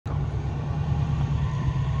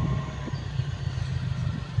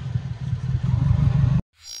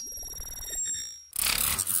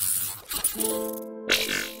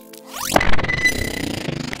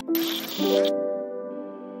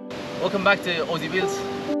Welcome back to Aussie Wheelz.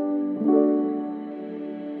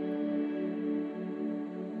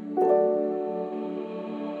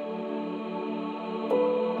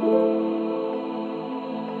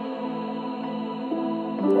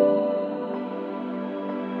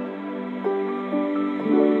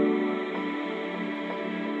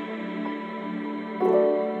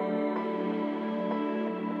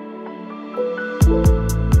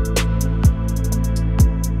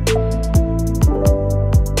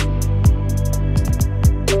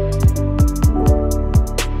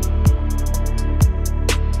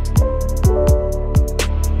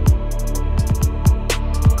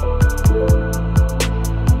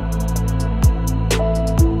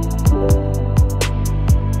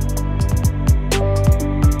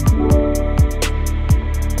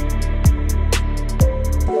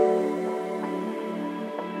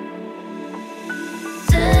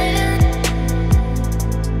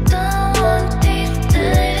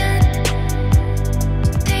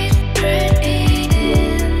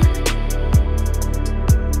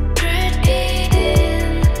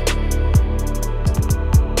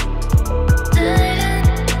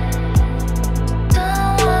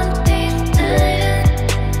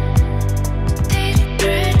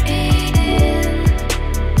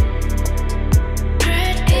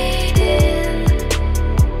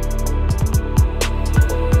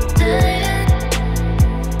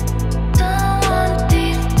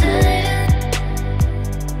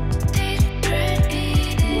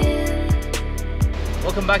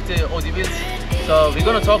 Welcome back to Aussie Wheelz. So we're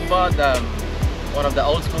going to talk about one of the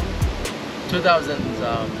old school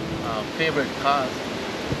 2000s favorite cars.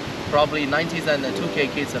 Probably 90s and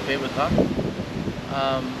 2K kids' favorite car.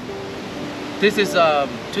 This is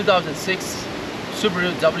 2006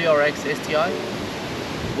 Subaru WRX STi,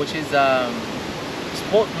 which is a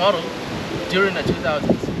sport model during the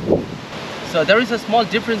 2000s. So there is a small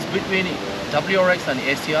difference between WRX and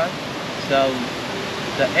STi. So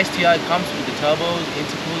the STi comes with the turbos,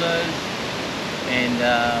 intercoolers, and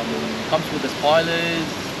comes with the spoilers.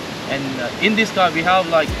 And in this car we have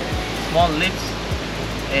like small lips,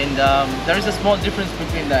 and there is a small difference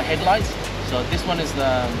between the headlights. So this one is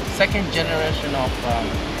the second generation of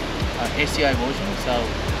STi version. So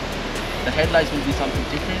the headlights will be something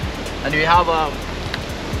different. And we have a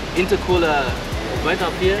intercooler vent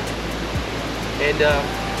up here, and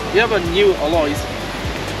we have a new alloys.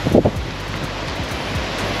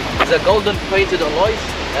 It's a golden painted alloys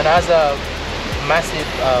and has a massive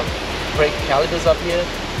brake calipers up here.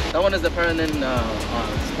 That one is the permanent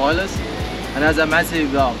spoilers and has a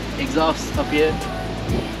massive exhaust up here.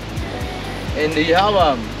 And you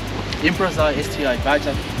have Impreza STi badge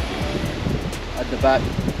up at the back.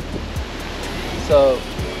 So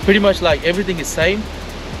pretty much like everything is same,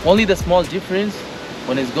 only the small difference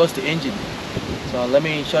when it goes to engine. So let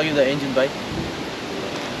me show you the engine bay.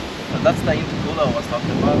 And that's the intercooler I was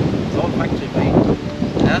talking about. It's all factory made.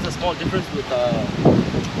 It has a small difference with the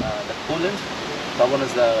coolant. That one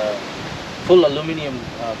is the full aluminum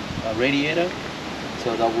radiator,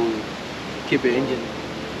 so that will keep your engine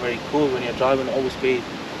very cool when you're driving over speed.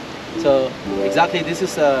 So exactly, this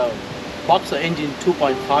is a boxer engine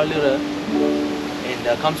 2.5 liter,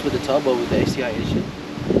 and comes with a turbo with the STi engine.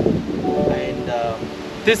 And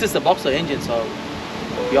this is the boxer engine, so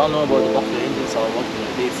we all know about the boxer engines are working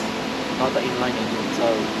like this, not the inline engine. So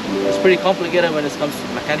it's pretty complicated when it comes to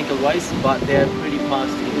mechanical wise, but they're pretty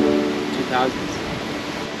fast in the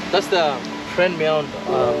 2000s. That's the front mount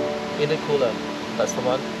intercooler, that's the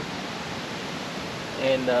one.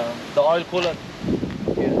 And the oil cooler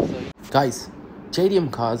here. So Guys,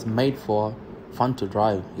 JDM cars made for fun to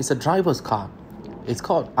drive. It's a driver's car. It's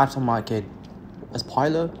called aftermarket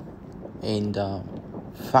spoiler and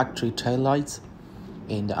factory taillights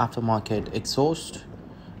and the aftermarket exhaust,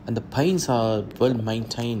 and the paints are well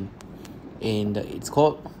maintained, and it's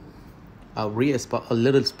got a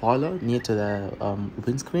little spoiler near to the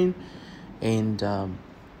windscreen. And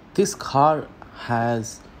this car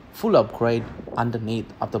has full upgrade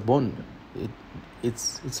underneath of the bonnet.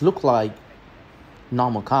 It's look like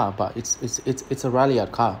normal car, but it's a rally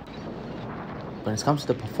car. When it comes to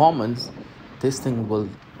the performance, this thing will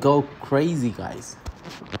go crazy, guys.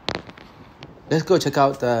 Let's go check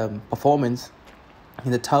out the performance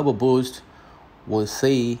in the turbo boost. We'll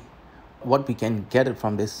see what we can get it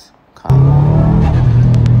from this car.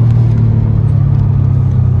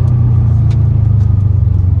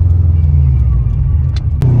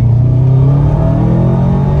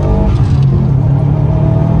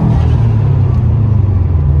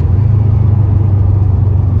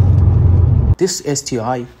 This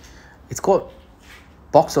STi It's got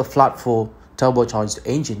boxer flat 4 turbocharged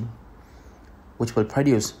engine, which will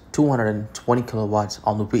produce 220 kilowatts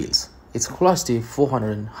on the wheels. It's close to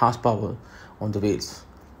 400 horsepower on the wheels.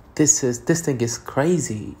 This thing is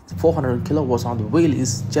crazy. 400 kilowatts on the wheel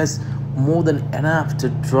is just more than enough to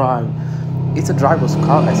drive. It's a driver's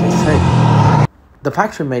car, as I said. The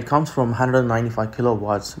factory made comes from 195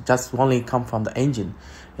 kilowatts, just only come from the engine,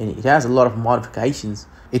 and it has a lot of modifications.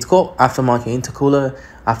 It's got aftermarket intercooler,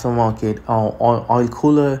 aftermarket oil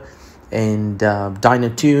cooler, and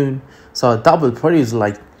dyno tune. So that will produce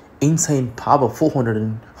like insane power,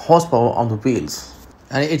 400 horsepower on the wheels,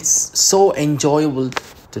 and it's so enjoyable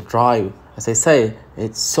to drive. As I say,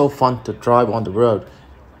 it's so fun to drive on the road.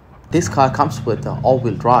 This car comes with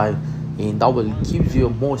all-wheel drive, and that will give you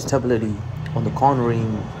more stability on the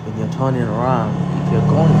cornering when you're turning around. If you're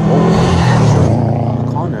going over on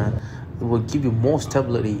the corner, it will give you more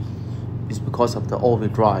stability. It's because of the all-wheel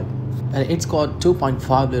drive, and it's got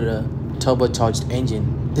 2.5 liter turbocharged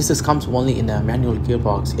engine. This comes only in a manual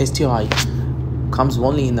gearbox. STi comes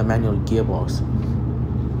only in the manual gearbox.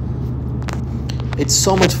 It's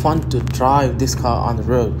so much fun to drive this car on the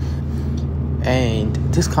road, and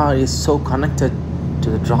this car is so connected to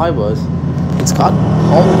the drivers. It's got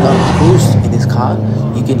all the boost in this car.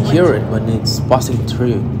 You can hear it when it's passing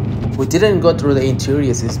through. We didn't go through the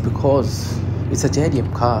interiors is because it's a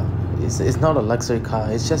JDM car. It's not a luxury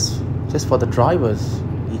car. It's just for the drivers.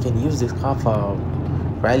 You can use this car for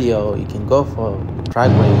rally, you can go for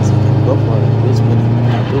drag race, you can go for wheel spinning, you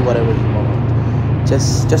can do whatever you want.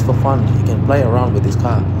 Just for fun, you can play around with this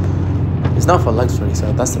car. It's not for luxury,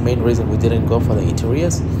 so that's the main reason we didn't go for the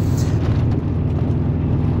interiors.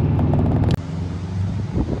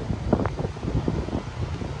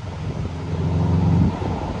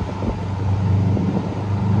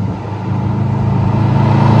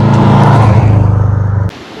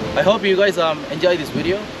 I hope you guys enjoy this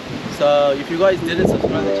video. So if you guys didn't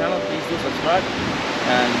subscribe to the channel, please do subscribe,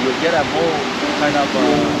 and you'll get a more kind of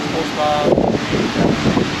sports car,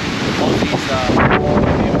 all these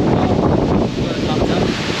thumbs up.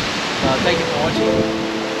 Thank you for watching.